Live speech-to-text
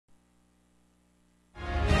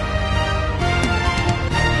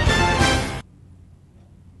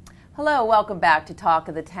Hello, welcome back to Talk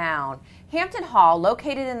of the Town. Hampton Hall,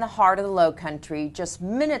 located in the heart of the Low Country, just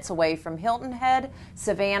minutes away from Hilton Head,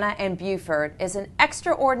 Savannah, and Beaufort, is an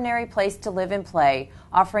extraordinary place to live and play,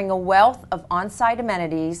 offering a wealth of on-site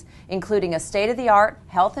amenities, including a state-of-the-art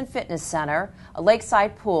health and fitness center, a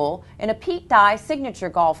lakeside pool, and a Pete Dye signature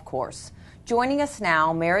golf course. Joining us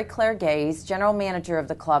now, Mary Claire Gaze, General Manager of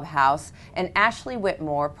the Clubhouse, and Ashleigh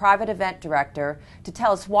Whitmore, Private Event Director, to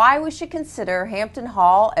tell us why we should consider Hampton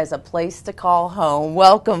Hall as a place to call home.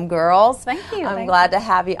 Welcome, girls. Thank you. I'm glad to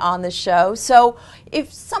have you on the show. So,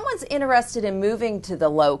 if someone's interested in moving to the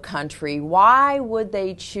Low Country, why would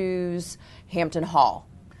they choose Hampton Hall?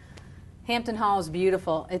 Hampton Hall is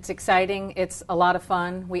beautiful. It's exciting. It's a lot of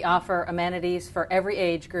fun. We offer amenities for every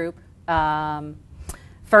age group.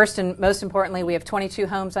 First and most importantly, we have 22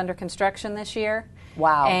 homes under construction this year.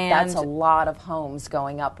 Wow, that's a lot of homes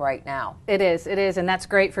going up right now. It is, and that's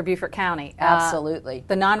great for Beaufort County. Absolutely.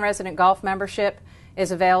 The non-resident golf membership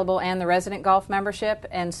is available and the resident golf membership,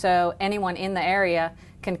 and so anyone in the area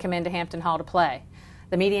can come into Hampton Hall to play.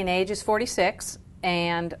 The median age is 46,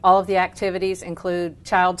 and all of the activities include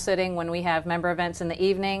child sitting when we have member events in the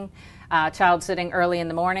evening, child sitting early in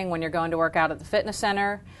the morning when you're going to work out at the fitness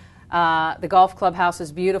center. The golf clubhouse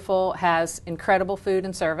is beautiful, has incredible food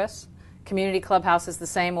and service. Community clubhouse is the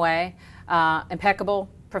same way. Impeccable,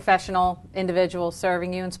 professional individuals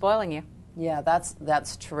serving you and spoiling you. Yeah,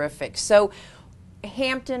 that's terrific. So,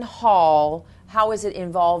 Hampton Hall, how is it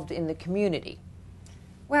involved in the community?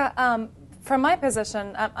 Well, from my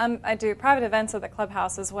position, I do private events at the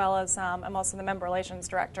clubhouse as well as I'm also the member relations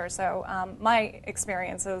director. So my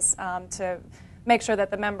experience is to make sure that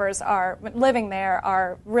the members are living there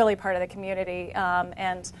are really part of the community.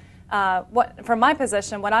 From my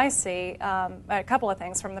position, what I see, a couple of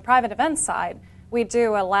things. From the private events side, we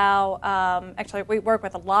do allow, actually we work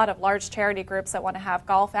with a lot of large charity groups that want to have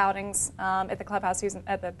golf outings at the clubhouse using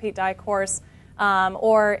at the Pete Dye course.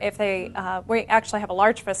 Or if they, we actually have a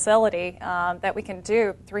large facility that we can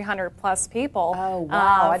do 300 plus people. Oh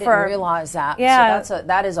wow! I didn't realize that. Yeah, so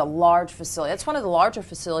that is a large facility. It's one of the larger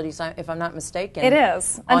facilities, if I'm not mistaken. It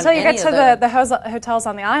is until you get to the hotels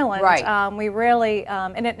on the island. Right. We really,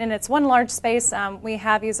 and it's one large space. We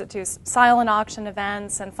have used it to silent auction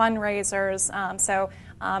events and fundraisers.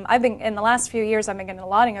 I've been in the last few years. I've been getting a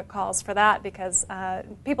lot of calls for that because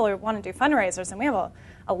people who want to do fundraisers, and we have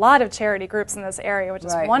a lot of charity groups in this area, which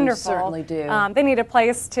is wonderful. We certainly do. They need a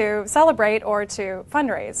place to celebrate or to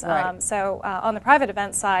fundraise. Right. On the private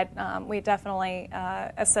event side, we definitely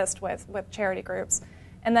assist with charity groups.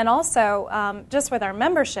 And then also, just with our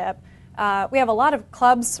membership, we have a lot of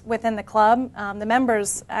clubs within the club. The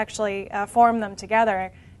members actually form them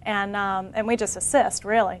together, and we just assist,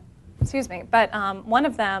 really. Excuse me. But one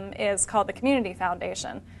of them is called the Community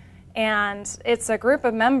Foundation. And it's a group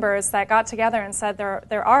of members that got together and said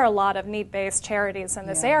there are a lot of need-based charities in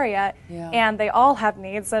this area, and they all have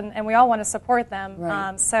needs, and we all want to support them.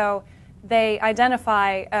 Right. So they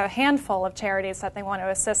identify a handful of charities that they want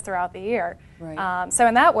to assist throughout the year. Right. So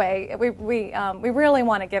in that way, we really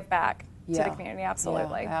want to give back to the community.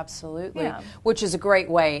 Absolutely. Yeah, absolutely. Yeah. Which is a great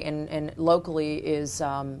way, and locally is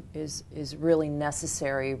really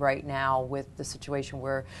necessary right now with the situation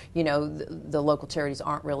where the local charities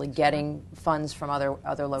aren't really getting funds from other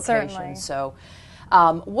locations. Certainly. So,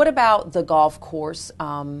 what about the golf course,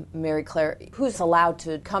 Mary Claire? Who's allowed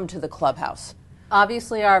to come to the clubhouse?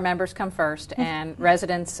 Obviously, our members come first, and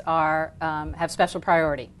residents are have special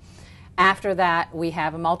priority. After that, we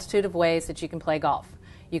have a multitude of ways that you can play golf.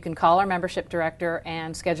 You can call our membership director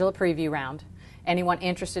and schedule a preview round. Anyone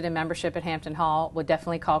interested in membership at Hampton Hall would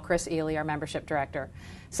definitely call Chris Ely, our membership director.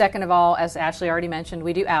 Second of all, as Ashleigh already mentioned,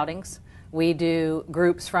 we do outings. We do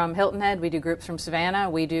groups from Hilton Head, we do groups from Savannah,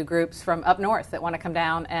 we do groups from up north that want to come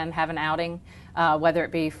down and have an outing, whether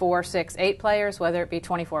it be 4, 6, 8 players, whether it be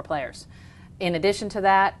 24 players. In addition to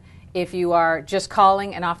that, if you are just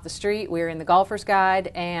calling and off the street, we're in the Golfer's Guide,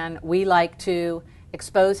 and we like to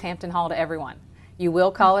expose Hampton Hall to everyone. You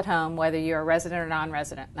will call it home, whether you're a resident or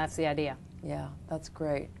non-resident. That's the idea. Yeah, that's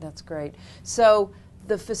great. That's great. So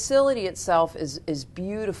the facility itself is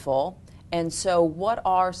beautiful. And so what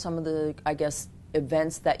are some of the, I guess,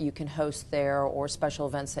 events that you can host there, or special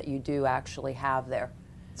events that you do actually have there?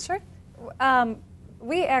 Sure.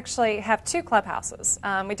 We actually have 2 clubhouses.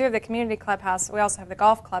 We do have the community clubhouse. We also have the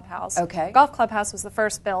golf clubhouse. Okay. The golf clubhouse was the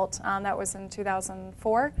first built. That was in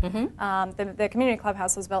 2004. Mm-hmm. The community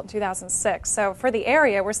clubhouse was built in 2006. So for the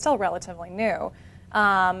area, we're still relatively new.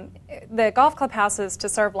 The golf clubhouse is to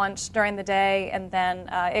serve lunch during the day, and then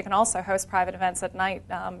it can also host private events at night,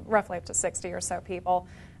 roughly up to 60 or so people.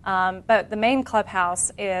 But the main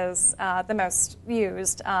clubhouse is the most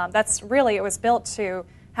used. It was built to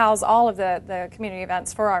house all of the community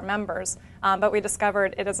events for our members, but we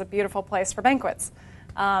discovered it is a beautiful place for banquets.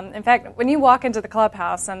 In fact, when you walk into the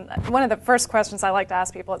clubhouse, and one of the first questions I like to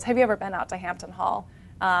ask people is, have you ever been out to Hampton Hall?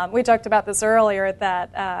 We joked about this earlier,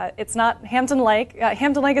 that it's not Hampton Lake.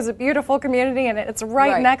 Hampton Lake is a beautiful community, and it's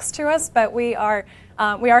right next to us, but we are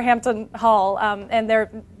Hampton Hall, and they're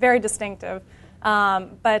very distinctive.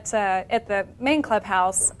 But at the main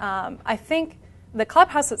clubhouse, I think the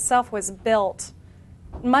clubhouse itself was built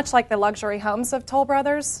much like the luxury homes of Toll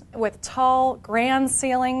Brothers, with tall, grand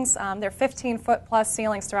ceilings. They're 15-foot plus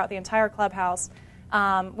ceilings throughout the entire clubhouse.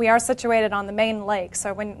 We are situated on the main lake,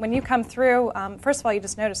 so when you come through, first of all, you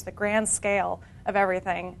just notice the grand scale of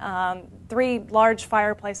everything. 3 large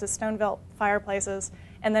fireplaces, stone-built fireplaces,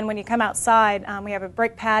 and then when you come outside, we have a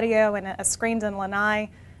brick patio and a screened-in lanai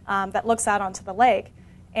that looks out onto the lake,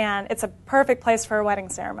 and it's a perfect place for a wedding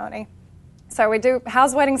ceremony. So we do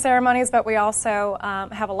house wedding ceremonies, but we also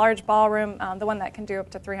have a large ballroom, the one that can do up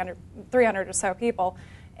to 300 or so people.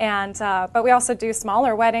 And but we also do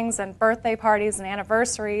smaller weddings and birthday parties and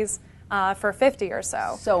anniversaries for 50 or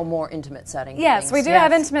so. So more intimate settings. Yes, we do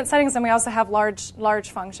have intimate settings, and we also have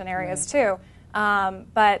large function areas too.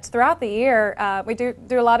 But throughout the year, we do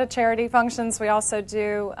a lot of charity functions. We also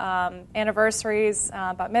do anniversaries,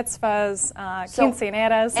 bat mitzvahs,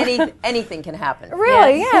 quinceañeras. Anything can happen.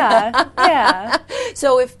 Really, yeah.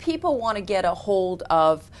 So if people want to get a hold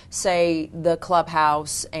of, say, the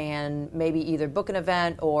clubhouse and maybe either book an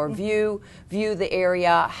event or view the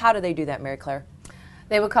area, how do they do that, Mary Claire?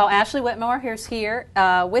 They would call Ashleigh Whitmore, who's here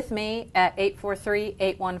with me, at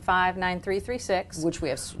 843-815-9336. Which we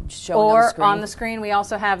have shown on the screen. Or on the screen, we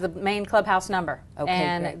also have the main clubhouse number. Okay,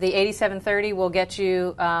 and great. the 8730 will get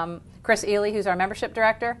you Chris Ely, who's our membership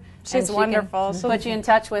director. She's wonderful. She'll put you in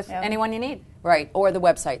touch with anyone you need. Right, or the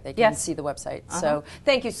website. They can see the website. So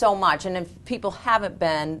thank you so much. And if people haven't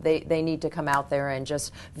been, they need to come out there and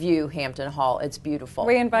just view Hampton Hall. It's beautiful.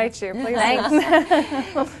 We invite you. Please.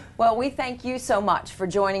 Thanks. Well, we thank you so much for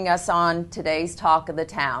joining us on today's Talk of the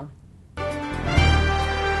Town.